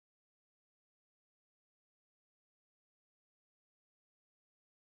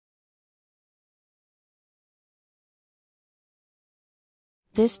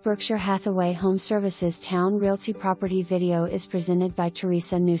This Berkshire Hathaway HomeServices Towne Realty property video is presented by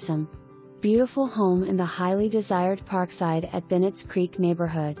Theresa Newsome. Beautiful home in the highly desired Parkside at Bennetts Creek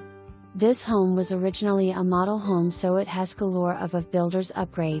Neighborhood. This home was originally a model home, so it has galore of builder's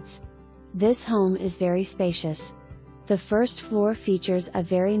upgrades. This home is very spacious. The first floor features a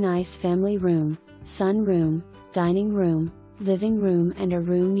very nice family room, sunroom, dining room, living room, and a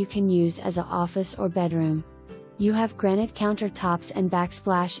room you can use as an office or bedroom. You have granite countertops and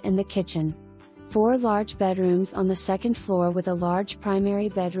backsplash in the kitchen. 4 large bedrooms on the second floor with a large primary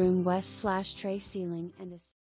bedroom west/tray ceiling and a